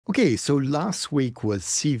Okay, so last week was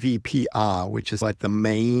CVPR, which is like the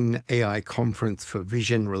main AI conference for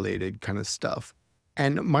vision related kind of stuff.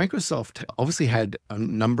 And Microsoft obviously had a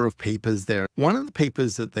number of papers there. One of the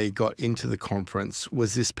papers that they got into the conference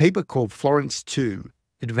was this paper called Florence-2,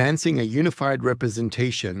 Advancing a Unified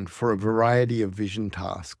Representation for a Variety of Vision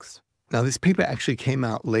Tasks. Now, this paper actually came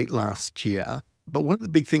out late last year, but one of the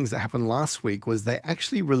big things that happened last week was they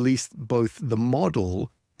actually released both the model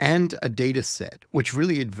and a data set, which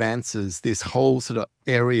really advances this whole sort of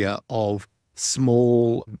area of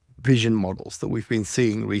small vision models that we've been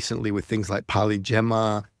seeing recently with things like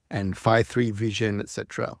Polygemma and Phi-3 Vision,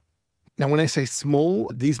 etc. Now, when I say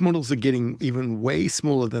small, these models are getting even way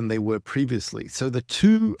smaller than they were previously. So the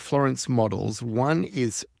two Florence models, one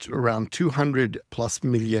is around 200 plus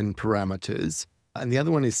million parameters, and the other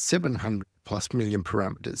one is 700 plus million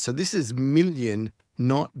parameters. So this is million,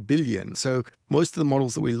 not billion. So most of the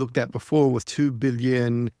models that we looked at before was 2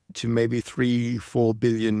 billion to maybe 3, 4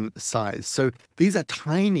 billion size. So these are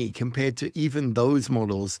tiny compared to even those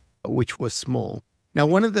models, which were small. Now,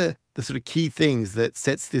 one of the sort of key things that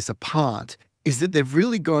sets this apart is that they've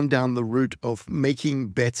really gone down the route of making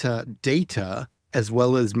better data as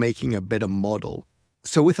well as making a better model.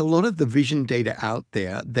 So with a lot of the vision data out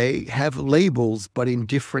there, they have labels, but in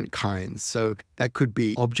different kinds. So that could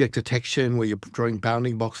be object detection, where you're drawing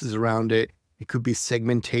bounding boxes around it. It could be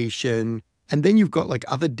segmentation. And then you've got like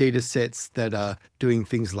other data sets that are doing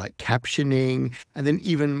things like captioning, and then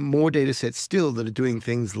even more data sets still that are doing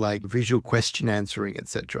things like visual question answering,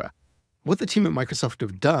 etc. What the team at Microsoft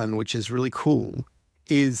have done, which is really cool,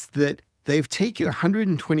 is that they've taken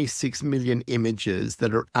 126 million images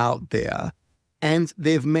that are out there, and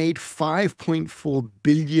they've made 5.4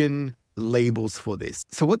 billion labels for this.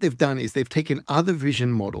 So what they've done is they've taken other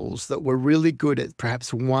vision models that were really good at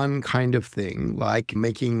perhaps one kind of thing, like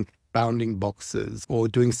making bounding boxes or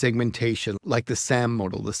doing segmentation, like the SAM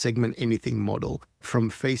model, the segment anything model from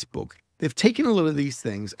Facebook. They've taken a lot of these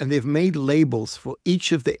things and they've made labels for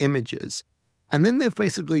each of the images. And then they've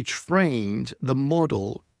basically trained the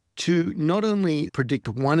model to not only predict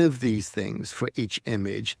one of these things for each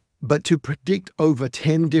image, but to predict over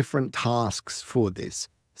 10 different tasks for this.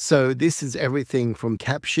 So this is everything from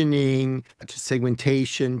captioning to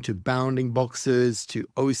segmentation to bounding boxes to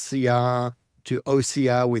OCR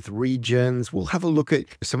with regions. We'll have a look at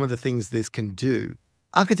some of the things this can do.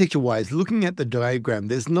 Architecture-wise, looking at the diagram,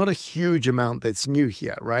 there's not a huge amount that's new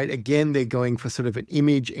here, right? Again, they're going for sort of an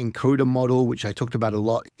image encoder model, which I talked about a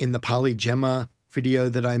lot in the Polygemma video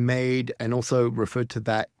that I made, and also referred to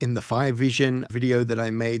that in the Phi Vision video that I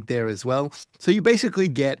made there as well. So you basically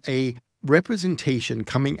get a representation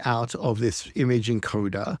coming out of this image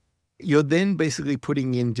encoder. You're then basically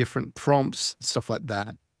putting in different prompts, stuff like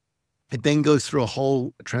that. It then goes through a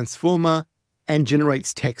whole transformer and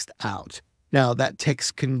generates text out. Now, that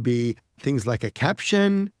text can be things like a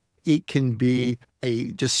caption. It can be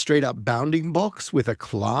a just straight up bounding box with a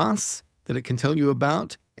class that it can tell you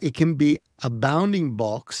about. It can be a bounding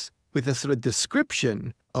box with a sort of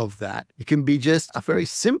description of that. It can be just a very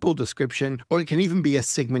simple description, or it can even be a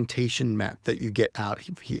segmentation map that you get out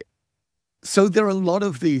of here. So there are a lot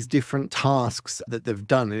of these different tasks that they've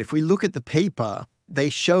done. And if we look at the paper, they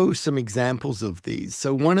show some examples of these.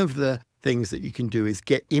 So one of the things that you can do is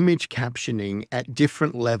get image captioning at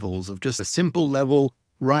different levels, of just a simple level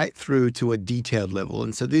right through to a detailed level.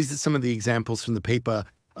 And so these are some of the examples from the paper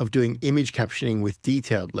of doing image captioning with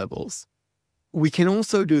detailed levels. We can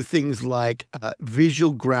also do things like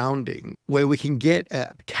visual grounding, where we can get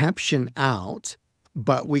a caption out,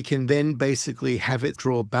 but we can then basically have it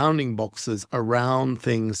draw bounding boxes around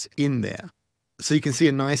things in there. So you can see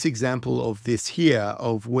a nice example of this here,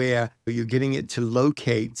 of where you're getting it to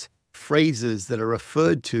locate phrases that are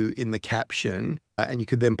referred to in the caption, and you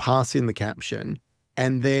could then pass in the caption,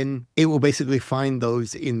 and then it will basically find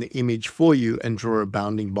those in the image for you and draw a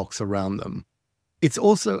bounding box around them. It's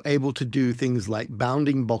also able to do things like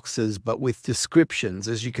bounding boxes, but with descriptions.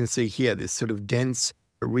 As you can see here, this sort of dense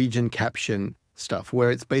region caption stuff,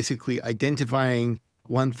 where it's basically identifying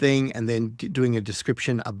one thing and then doing a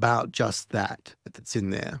description about just that's in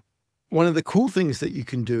there. One of the cool things that you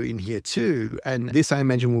can do in here too, and this I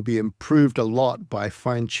imagine will be improved a lot by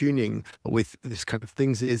fine tuning with this kind of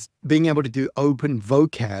things, is being able to do open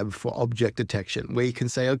vocab for object detection, where you can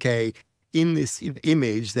say, okay, in this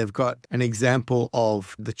image, they've got an example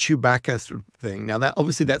of the Chewbacca sort of thing. Now that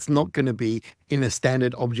obviously that's not going to be in a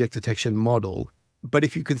standard object detection model, but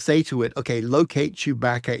if you can say to it, okay, locate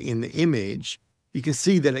Chewbacca in the image, you can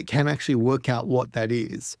see that it can actually work out what that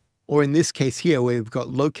is. Or in this case here, where we've got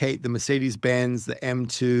locate the Mercedes-Benz, the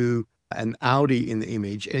M2, and Audi in the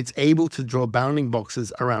image, and it's able to draw bounding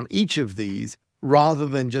boxes around each of these rather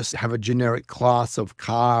than just have a generic class of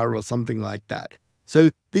car or something like that. So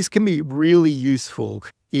this can be really useful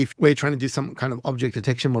if we're trying to do some kind of object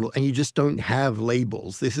detection model and you just don't have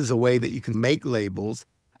labels. This is a way that you can make labels,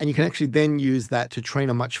 and you can actually then use that to train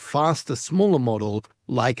a much faster, smaller model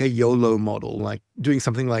like a YOLO model, like doing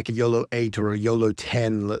something like a YOLO 8 or a YOLO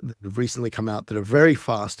 10 that have recently come out that are very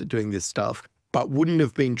fast at doing this stuff, but wouldn't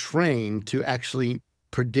have been trained to actually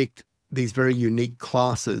predict these very unique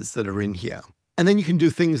classes that are in here. And then you can do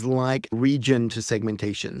things like region to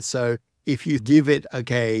segmentation. So if you give it,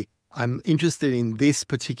 okay, I'm interested in this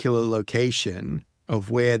particular location of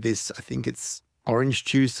where this, I think it's orange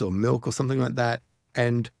juice or milk or something like that,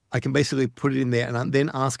 and I can basically put it in there and then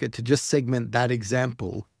ask it to just segment that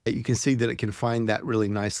example. You can see that it can find that really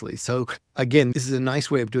nicely. So again, this is a nice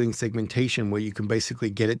way of doing segmentation where you can basically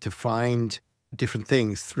get it to find different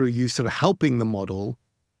things through you sort of helping the model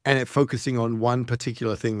and it focusing on one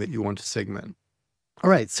particular thing that you want to segment. All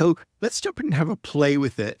right, so let's jump in and have a play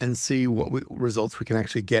with it and see what results we can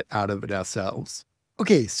actually get out of it ourselves.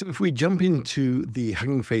 Okay, so if we jump into the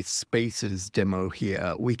Hugging Face Spaces demo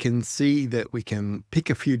here, we can see that we can pick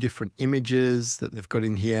a few different images that they've got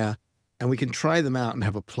in here, and we can try them out and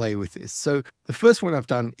have a play with this. So the first one I've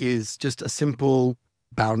done is just a simple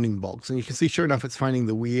bounding box. And you can see, sure enough, it's finding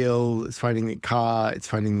the wheel, it's finding the car, it's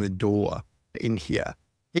finding the door in here.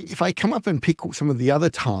 If I come up and pick some of the other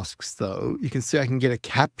tasks, though, you can see I can get a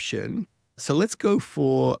caption. So let's go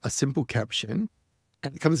for a simple caption.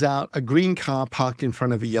 And it comes out, a green car parked in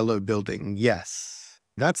front of a yellow building. Yes,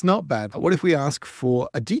 that's not bad. What if we ask for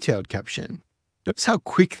a detailed caption? Notice how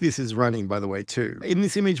quick this is running, by the way, too. In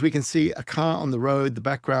this image, we can see a car on the road. The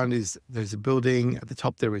background is, there's a building. At the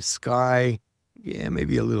top, there is sky. Yeah,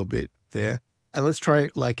 maybe a little bit there. And let's try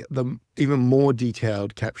like the even more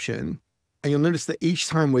detailed caption. And you'll notice that each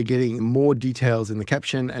time we're getting more details in the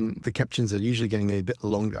caption, and the captions are usually getting a bit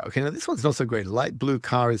longer. Okay, now this one's not so great. A light blue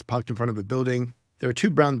car is parked in front of a building. There are 2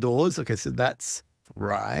 brown doors. Okay, so that's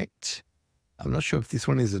right. I'm not sure if this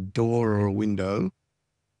one is a door or a window.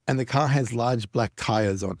 And the car has large black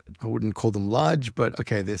tires on it. I wouldn't call them large, but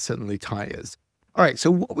okay, they're certainly tires. All right, so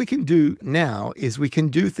what we can do now is we can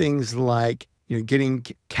do things like, getting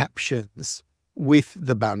captions with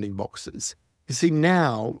the bounding boxes. You see,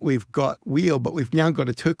 now we've got wheel, but we've now got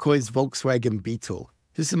a turquoise Volkswagen Beetle.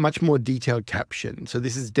 This is a much more detailed caption. So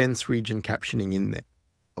this is dense region captioning in there.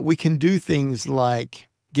 We can do things like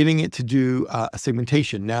getting it to do a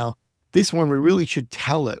segmentation. Now, this one, we really should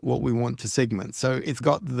tell it what we want to segment. So it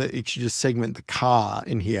should just segment the car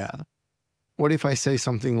in here. What if I say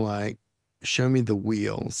something like, show me the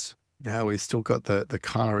wheels? Now we've still got the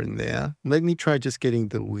car in there. Let me try just getting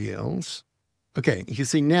the wheels. Okay, you can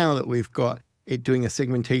see now that we've got it doing a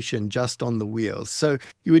segmentation just on the wheels. So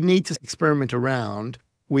you would need to experiment around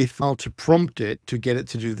with how to prompt it to get it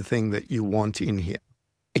to do the thing that you want in here.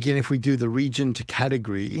 Again, if we do the region to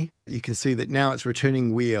category, you can see that now it's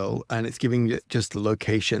returning wheel and it's giving it just the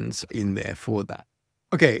locations in there for that.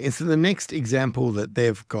 Okay, and so the next example that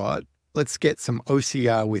they've got, let's get some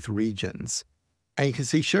OCR with regions. And you can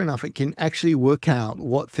see, sure enough, it can actually work out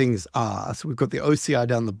what things are. So we've got the OCR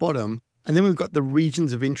down the bottom, and then we've got the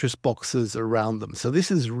regions of interest boxes around them. So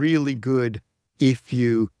this is really good if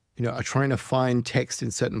you are trying to find text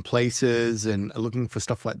in certain places and are looking for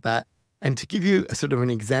stuff like that. And to give you a sort of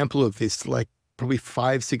an example of this, like probably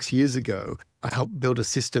 5-6 years ago, I helped build a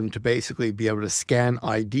system to basically be able to scan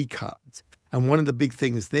ID cards. And one of the big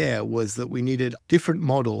things there was that we needed different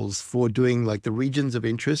models for doing like the regions of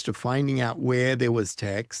interest, of finding out where there was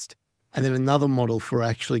text, and then another model for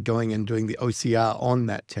actually going and doing the OCR on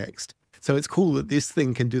that text. So it's cool that this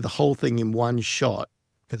thing can do the whole thing in one shot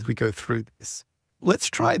as we go through this. Let's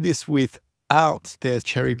try this without their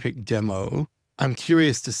cherry pick demo. I'm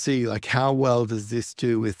curious to see like how well does this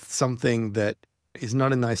do with something that is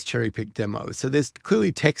not a nice cherry pick demo. So there's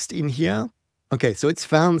clearly text in here. Okay, so it's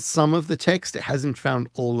found some of the text. It hasn't found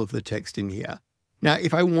all of the text in here. Now,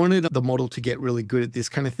 if I wanted the model to get really good at this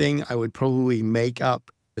kind of thing, I would probably make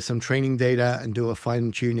up some training data and do a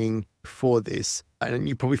fine tuning for this. And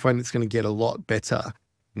you probably find it's going to get a lot better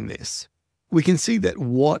in this. We can see that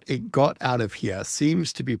what it got out of here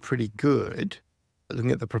seems to be pretty good.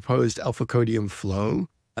 Looking at the proposed alpha codium flow.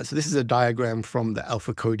 So this is a diagram from the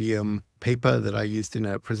alpha codium paper that I used in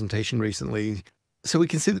a presentation recently. So we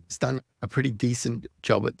can see that it's done a pretty decent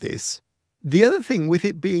job at this. The other thing with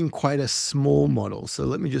it being quite a small model, so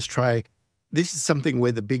let me just try, this is something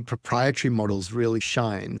where the big proprietary models really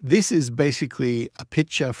shine. This is basically a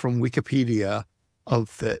picture from Wikipedia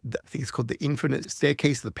of I think it's called the infinite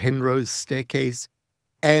staircase, the Penrose staircase.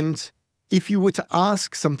 And If you were to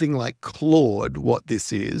ask something like Claude what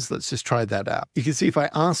this is, let's just try that out. You can see if I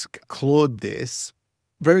ask Claude this,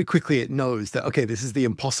 very quickly it knows that, okay, this is the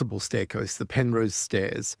impossible staircase, the Penrose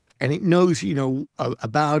stairs. And it knows,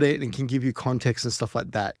 about it and can give you context and stuff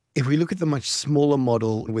like that. If we look at the much smaller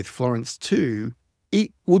model with Florence-2,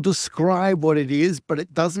 it will describe what it is, but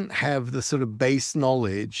it doesn't have the sort of base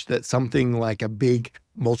knowledge that something like a big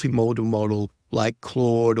multimodal model like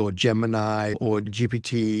Claude or Gemini or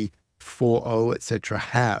GPT-4o, etc.,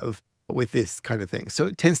 have with this kind of thing. So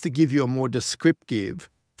it tends to give you a more descriptive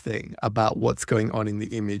thing about what's going on in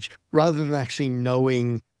the image rather than actually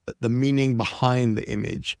knowing the meaning behind the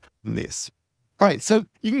image in this. All right, so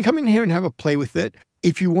you can come in here and have a play with it.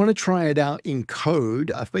 If you want to try it out in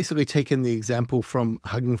code, I've basically taken the example from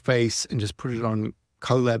Hugging Face and just put it on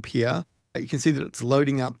Colab here. You can see that it's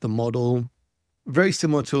loading up the model. Very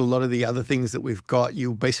similar to a lot of the other things that we've got.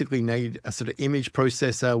 You basically need a sort of image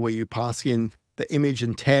processor where you pass in the image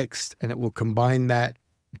and text, and it will combine that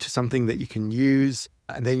to something that you can use.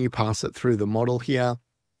 And then you pass it through the model here.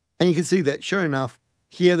 And you can see that, sure enough,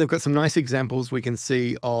 here they've got some nice examples we can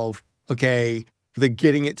see of, okay, they're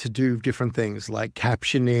getting it to do different things like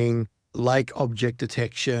captioning, like object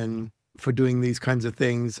detection for doing these kinds of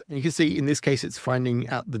things. And you can see in this case, it's finding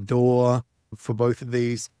out the door for both of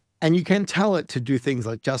these. And you can tell it to do things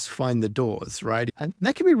like just find the doors, right? And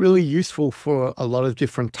that can be really useful for a lot of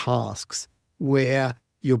different tasks where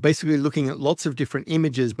you're basically looking at lots of different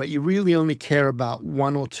images, but you really only care about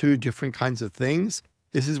one or two different kinds of things.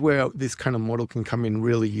 This is where this kind of model can come in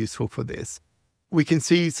really useful for this. We can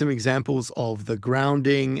see some examples of the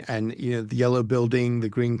grounding and, the yellow building, the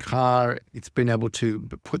green car. It's been able to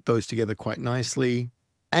put those together quite nicely.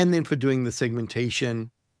 And then for doing the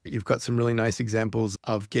segmentation, you've got some really nice examples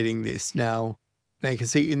of getting this. Now you can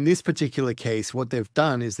see in this particular case, what they've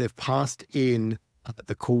done is they've passed in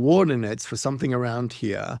the coordinates for something around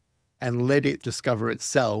here and let it discover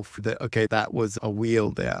itself that, okay, that was a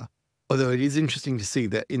wheel there. Although it is interesting to see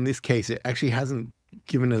that in this case, it actually hasn't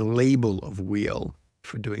given a label of wheel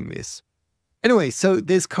for doing this. Anyway, so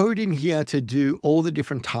there's code in here to do all the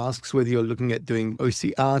different tasks, whether you're looking at doing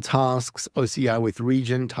OCR tasks, OCR with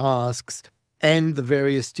region tasks, and the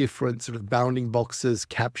various different sort of bounding boxes,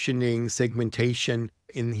 captioning, segmentation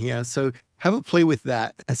in here. So have a play with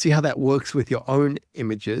that and see how that works with your own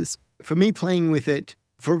images. For me, playing with it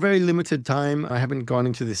for a very limited time, I haven't gone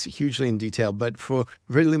into this hugely in detail, but for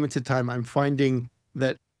a very limited time, I'm finding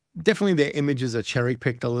that definitely their images are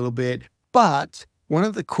cherry-picked a little bit. But one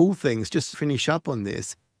of the cool things, just to finish up on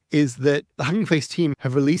this, is that the Hugging Face team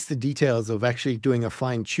have released the details of actually doing a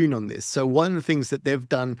fine tune on this. So one of the things that they've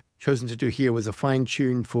chosen to do here was a fine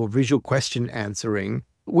tune for visual question answering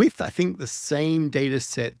with, I think, the same data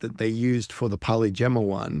set that they used for the Polygemma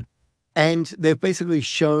one. And they've basically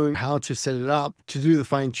shown how to set it up to do the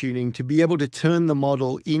fine tuning, to be able to turn the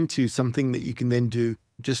model into something that you can then do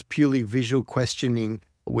just purely visual questioning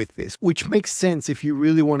with this, which makes sense if you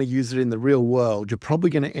really want to use it in the real world. You're probably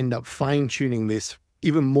going to end up fine tuning this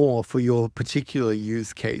even more for your particular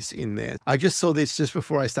use case in there. I just saw this just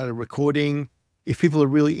before I started recording. If people are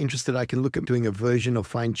really interested, I can look at doing a version of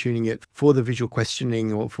fine tuning it for the visual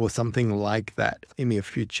questioning or for something like that in the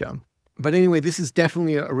future. But anyway, this is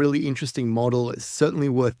definitely a really interesting model. It's certainly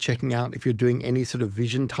worth checking out if you're doing any sort of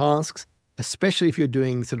vision tasks, especially if you're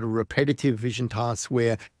doing sort of repetitive vision tasks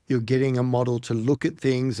where you're getting a model to look at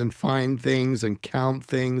things and find things and count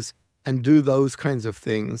things and do those kinds of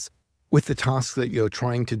things with the tasks that you're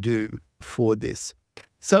trying to do for this.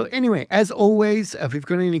 So anyway, as always, if you've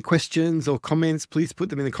got any questions or comments, please put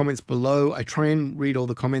them in the comments below. I try and read all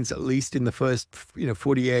the comments at least in the first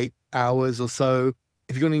 48 hours or so.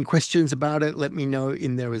 If you've got any questions about it, let me know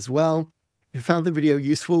in there as well. If you found the video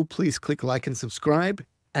useful, please click like and subscribe,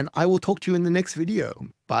 and I will talk to you in the next video.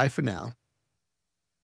 Bye for now.